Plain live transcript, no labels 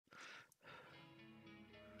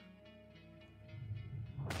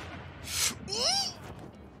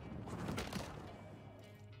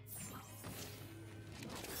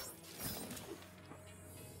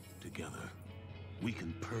we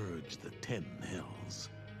can purge the 10 hells.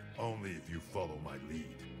 Only if you follow my lead.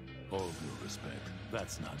 All due respect,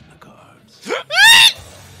 that's not in the cards.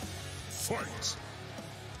 Fight!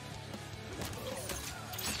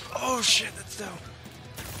 Oh shit, that's dope.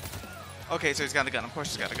 Okay, so he's got a gun. Of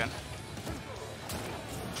course he's got a gun.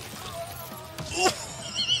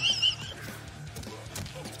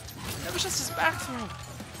 That was just his back throw.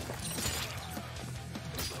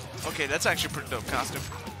 Okay, that's actually a pretty dope costume.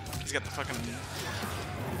 He's got the fucking...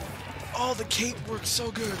 Oh, the cape works so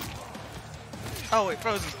good. Oh, wait,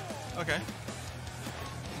 frozen. Okay.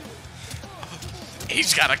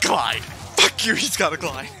 He's got a glide. Fuck you, he's got a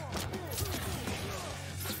glide.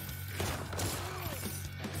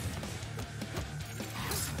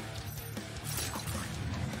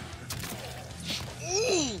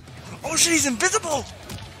 Ooh. Oh shit, he's invisible!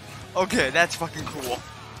 Okay, that's fucking cool.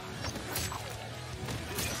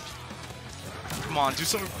 Come on, do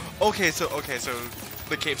something. Okay, so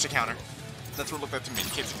the cape's a counter. That's what it looked like to me. The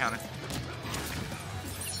cape's a counter.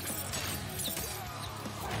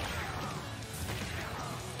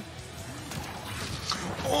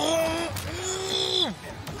 Oh!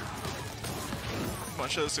 Come on,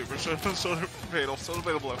 show the super. Show the fatal. Show the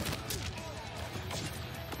fatal blow.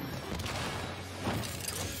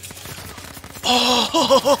 Oh!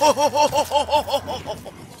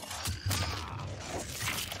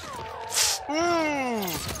 Ooh!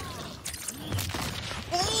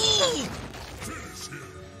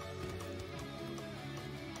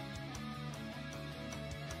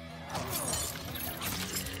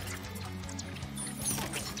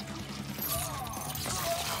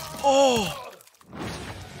 Ooh!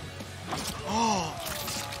 Oh!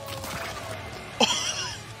 Oh!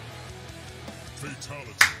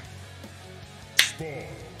 Fatality. Spawn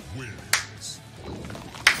wins.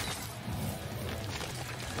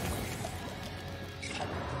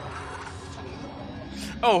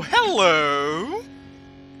 Oh, hello!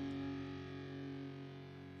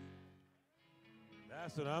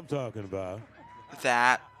 That's what I'm talking about.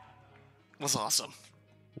 That was awesome.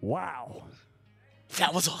 Wow.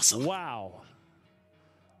 That was awesome. Wow.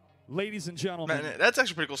 Ladies and gentlemen. Man, that's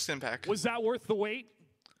actually a pretty cool stim pack. Was that worth the wait?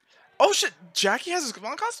 Oh shit, Jackie has his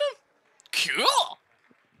Spawn costume? Cool!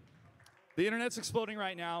 The internet's exploding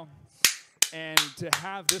right now. And to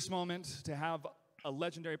have this moment, to have a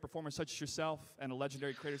legendary performer such as yourself and a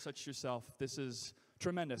legendary creator such as yourself, this is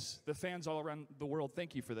tremendous. The fans all around the world,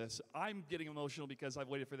 thank you for this. I'm getting emotional because I've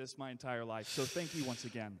waited for this my entire life. So thank you once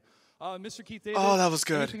again. Mr. Keith David, oh, that was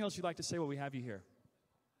good. Anything else you'd like to say while we have you here?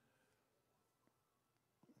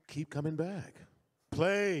 Keep coming back.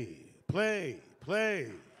 Play, play,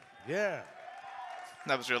 play. Yeah.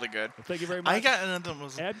 That was really good. Well, thank you very much. I got another one.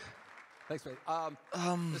 Ed? Thanks, mate.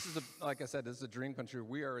 This is like I said, this is a dream come true.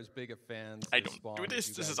 We are as big of fans. I of don't Spawn do this. as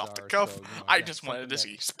you This guys is off the are, cuff. so, you know, I again, just wanted to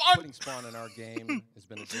something see that Spawn. Putting Spawn in our game has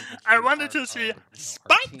been a dream come true. I wanted to see Our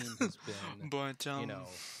Spawn. team has been, But you know,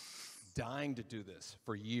 dying to do this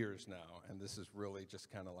for years now, and this is really just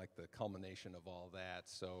kind of like the culmination of all that.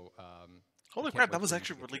 So, holy I can't crap, wait that was for you to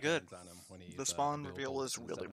actually get really your good. hands on him when he's, The Spawn available reveal is in really,